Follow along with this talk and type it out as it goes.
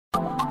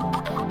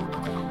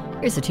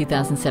Here's a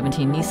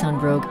 2017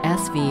 Nissan Rogue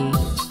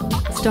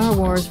SV. Star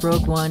Wars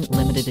Rogue One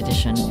Limited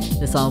Edition.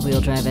 This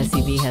all-wheel drive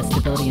SUV has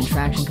stability and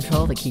traction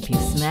control that keep you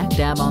smack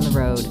dab on the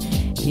road.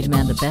 If you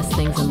demand the best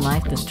things in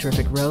life, this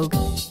terrific Rogue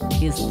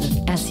is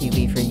the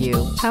SUV for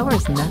you. Power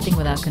is nothing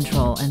without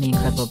control, and the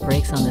incredible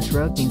brakes on this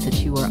Rogue means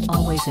that you are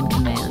always in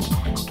command.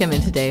 Come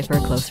in today for a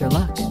closer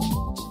look.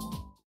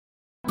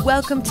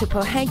 Welcome to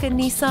Pohanka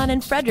Nissan in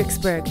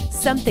Fredericksburg.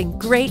 Something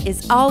great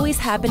is always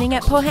happening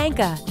at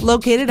Pohanka.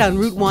 Located on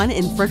Route 1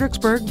 in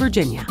Fredericksburg,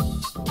 Virginia.